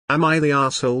Am I the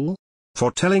asshole?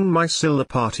 For telling my SIL the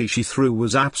party she threw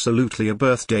was absolutely a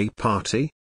birthday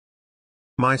party?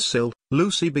 My SIL,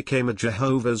 Lucy, became a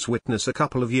Jehovah's Witness a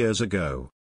couple of years ago.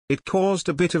 It caused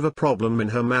a bit of a problem in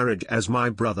her marriage as my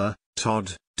brother,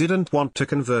 Todd, didn't want to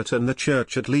convert, and the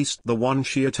church, at least the one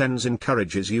she attends,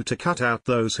 encourages you to cut out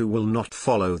those who will not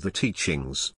follow the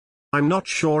teachings. I'm not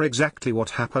sure exactly what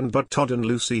happened, but Todd and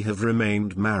Lucy have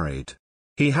remained married.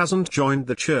 He hasn't joined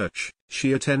the church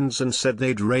she attends and said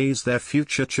they'd raise their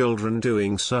future children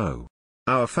doing so.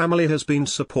 Our family has been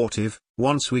supportive,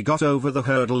 once we got over the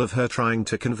hurdle of her trying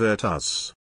to convert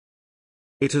us.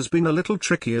 It has been a little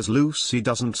tricky as Lucy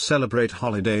doesn't celebrate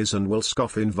holidays and will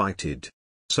scoff invited.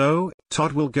 So,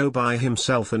 Todd will go by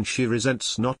himself and she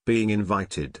resents not being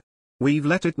invited. We've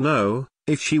let it know,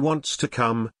 if she wants to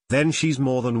come, then she's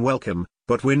more than welcome,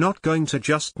 but we're not going to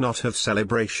just not have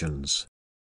celebrations.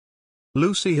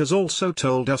 Lucy has also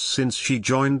told us since she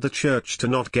joined the church to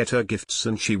not get her gifts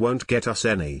and she won't get us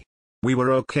any. We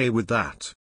were okay with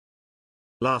that.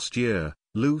 Last year,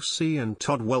 Lucy and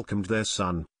Todd welcomed their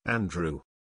son, Andrew.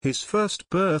 His first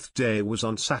birthday was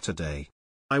on Saturday.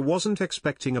 I wasn't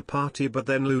expecting a party, but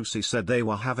then Lucy said they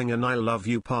were having an I love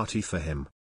you party for him.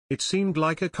 It seemed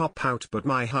like a cop-out, but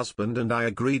my husband and I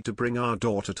agreed to bring our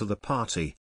daughter to the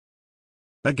party.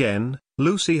 Again,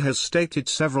 Lucy has stated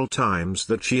several times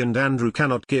that she and Andrew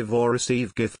cannot give or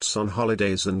receive gifts on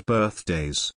holidays and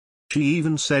birthdays. She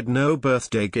even said no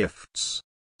birthday gifts.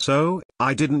 So,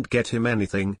 I didn't get him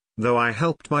anything, though I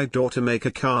helped my daughter make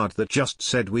a card that just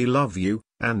said "We love you,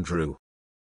 Andrew."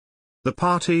 The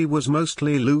party was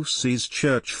mostly Lucy's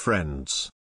church friends.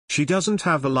 She doesn't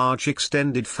have a large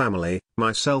extended family.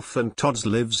 Myself and Todd's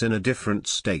lives in a different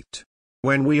state.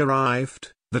 When we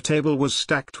arrived, the table was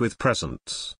stacked with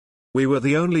presents. We were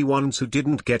the only ones who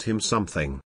didn't get him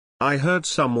something. I heard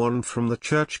someone from the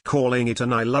church calling it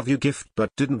an I love you gift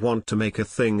but didn't want to make a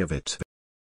thing of it.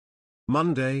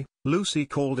 Monday, Lucy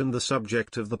called and the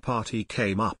subject of the party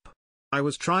came up. I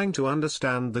was trying to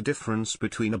understand the difference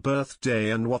between a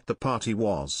birthday and what the party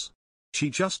was. She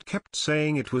just kept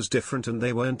saying it was different and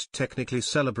they weren't technically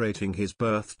celebrating his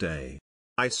birthday.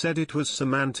 I said it was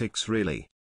semantics really.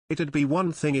 It'd be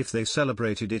one thing if they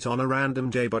celebrated it on a random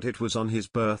day, but it was on his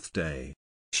birthday.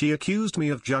 She accused me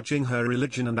of judging her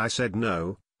religion and I said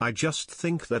no, I just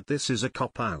think that this is a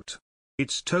cop-out.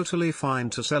 It's totally fine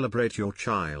to celebrate your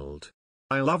child.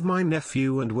 I love my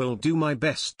nephew and will do my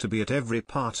best to be at every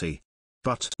party.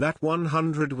 But that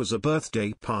 100 was a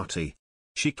birthday party.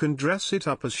 She can dress it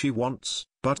up as she wants,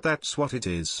 but that's what it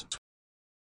is.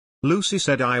 Lucy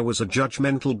said I was a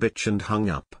judgmental bitch and hung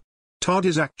up. Todd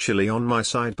is actually on my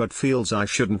side but feels I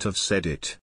shouldn't have said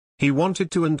it. He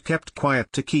wanted to and kept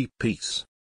quiet to keep peace.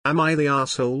 Am I the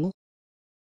asshole?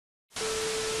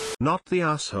 Not the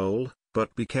asshole,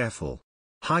 but be careful.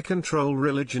 High-control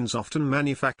religions often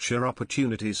manufacture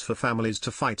opportunities for families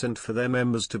to fight and for their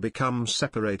members to become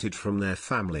separated from their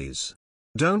families.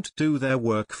 Don't do their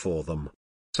work for them.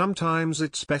 Sometimes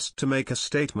it's best to make a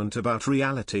statement about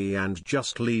reality and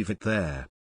just leave it there.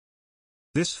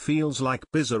 This feels like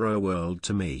bizarro world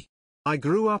to me. I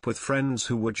grew up with friends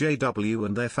who were JW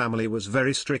and their family was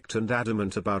very strict and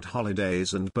adamant about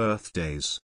holidays and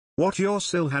birthdays. What your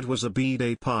SIL had was a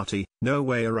B-day party, no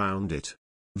way around it.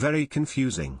 Very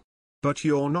confusing. But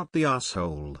you're not the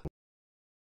asshole.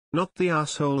 Not the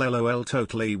asshole, lol.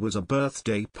 Totally was a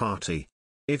birthday party.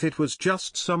 If it was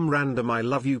just some random I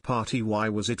love you party, why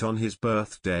was it on his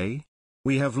birthday?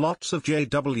 We have lots of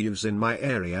JWs in my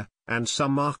area, and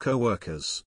some are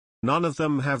co-workers. None of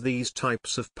them have these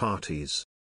types of parties.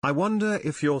 I wonder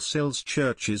if your SIL's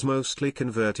church is mostly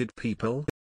converted people?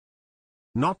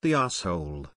 Not the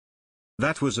asshole.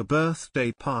 That was a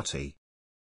birthday party.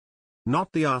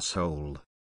 Not the asshole.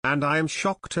 And I am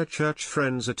shocked her church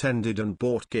friends attended and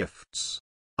bought gifts.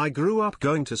 I grew up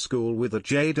going to school with a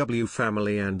JW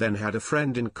family and then had a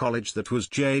friend in college that was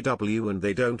JW, and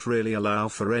they don't really allow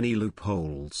for any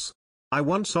loopholes. I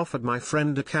once offered my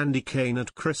friend a candy cane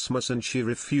at Christmas and she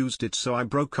refused it, so I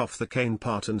broke off the cane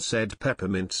part and said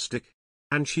peppermint stick.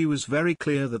 And she was very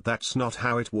clear that that's not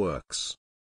how it works.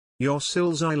 Your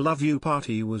SIL's I love you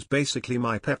party was basically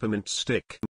my peppermint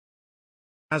stick.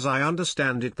 As I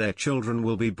understand it, their children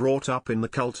will be brought up in the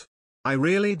cult. I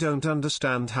really don't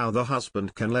understand how the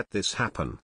husband can let this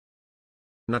happen.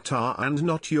 Nata, and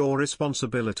not your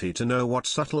responsibility to know what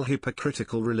subtle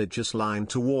hypocritical religious line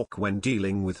to walk when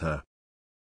dealing with her.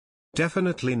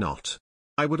 Definitely not.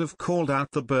 I would have called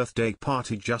out the birthday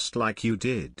party just like you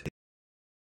did.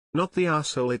 Not the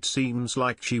asshole. It seems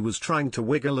like she was trying to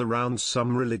wiggle around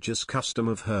some religious custom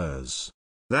of hers.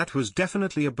 That was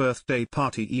definitely a birthday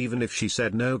party even if she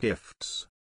said no gifts.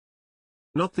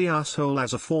 Not the asshole.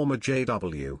 As a former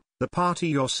JW, the party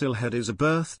your SIL had is a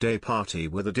birthday party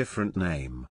with a different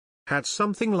name. Had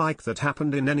something like that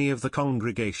happened in any of the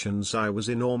congregations I was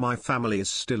in or my family is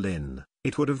still in,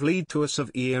 it would have led to a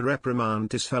severe reprimand,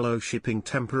 disfellowshipping,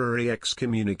 temporary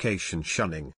excommunication,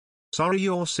 shunning. Sorry,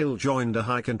 your SIL joined a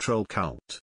high control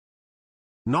cult.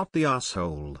 Not the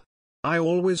asshole. I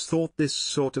always thought this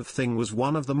sort of thing was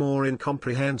one of the more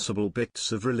incomprehensible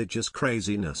bits of religious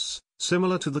craziness,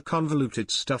 similar to the convoluted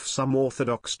stuff some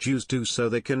Orthodox Jews do so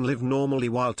they can live normally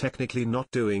while technically not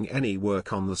doing any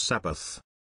work on the Sabbath.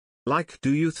 Like,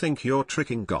 do you think you're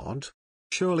tricking God?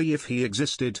 Surely if he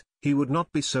existed, he would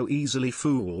not be so easily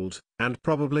fooled, and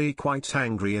probably quite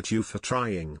angry at you for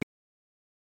trying.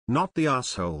 Not the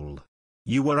asshole.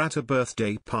 You were at a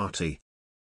birthday party.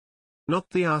 Not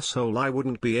the asshole. I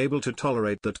wouldn't be able to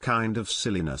tolerate that kind of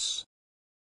silliness.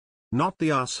 Not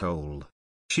the asshole.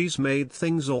 She's made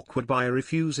things awkward by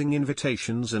refusing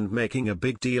invitations and making a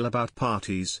big deal about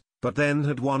parties, but then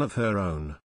had one of her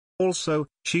own. Also,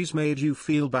 she's made you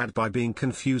feel bad by being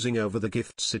confusing over the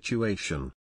gift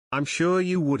situation. I'm sure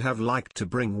you would have liked to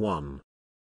bring one.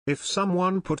 If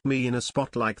someone put me in a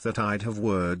spot like that, I'd have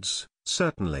words,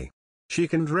 certainly. She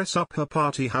can dress up her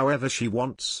party however she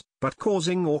wants, but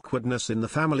causing awkwardness in the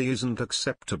family isn't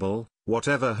acceptable,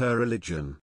 whatever her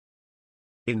religion.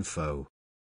 Info.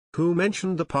 Who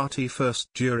mentioned the party first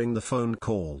during the phone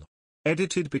call?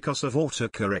 Edited because of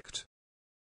autocorrect.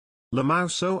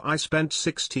 Lamauso. I spent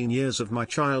 16 years of my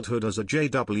childhood as a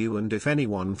JW, and if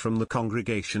anyone from the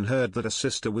congregation heard that a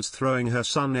sister was throwing her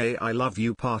son a I love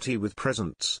you party with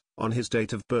presents, on his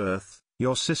date of birth,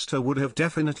 your sister would have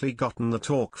definitely gotten the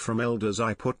talk from elders.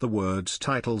 I put the words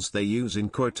titles they use in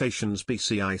quotations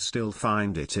BC. I still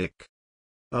find it ick.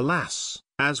 Alas,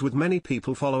 as with many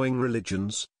people following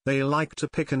religions, they like to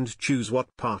pick and choose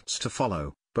what parts to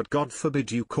follow, but God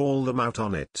forbid you call them out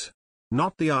on it.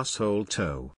 Not the asshole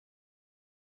toe.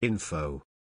 Info.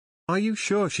 Are you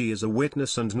sure she is a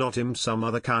witness and not in some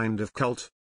other kind of cult?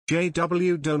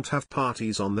 JW don't have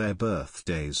parties on their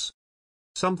birthdays.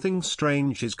 Something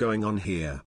strange is going on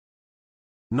here.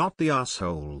 Not the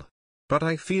asshole. But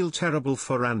I feel terrible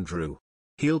for Andrew.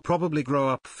 He'll probably grow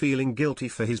up feeling guilty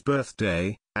for his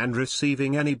birthday, and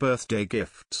receiving any birthday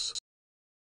gifts.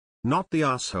 Not the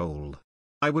asshole.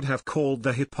 I would have called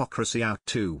the hypocrisy out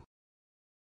too.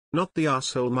 Not the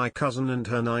asshole. My cousin and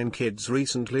her 9 kids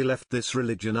recently left this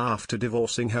religion after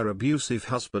divorcing her abusive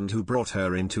husband who brought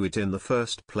her into it in the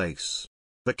first place.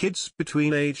 The kids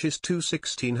between ages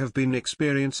 2-16 have been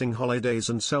experiencing holidays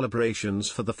and celebrations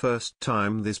for the first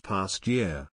time this past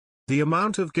year. The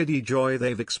amount of giddy joy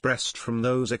they've expressed from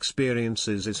those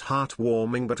experiences is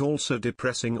heartwarming but also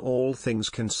depressing, all things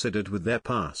considered, with their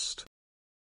past.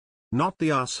 Not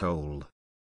the asshole.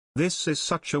 This is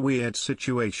such a weird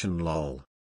situation, lol.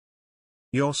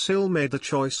 Your SIL made the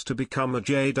choice to become a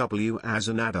JW as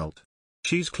an adult.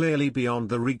 She's clearly beyond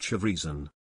the reach of reason.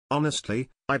 Honestly,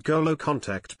 I'd go low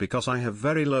contact because I have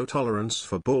very low tolerance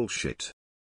for bullshit.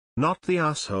 Not the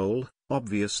asshole,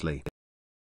 obviously.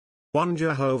 1.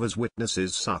 Jehovah's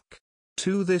Witnesses suck.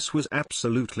 2. This was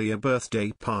absolutely a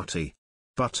birthday party.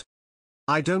 But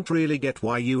I don't really get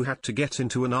why you had to get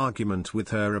into an argument with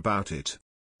her about it.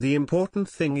 The important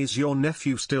thing is your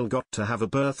nephew still got to have a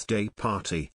birthday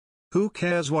party. Who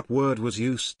cares what word was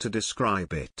used to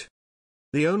describe it?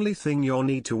 The only thing your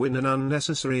need to win an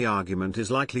unnecessary argument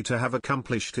is likely to have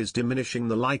accomplished is diminishing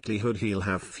the likelihood he'll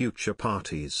have future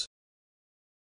parties.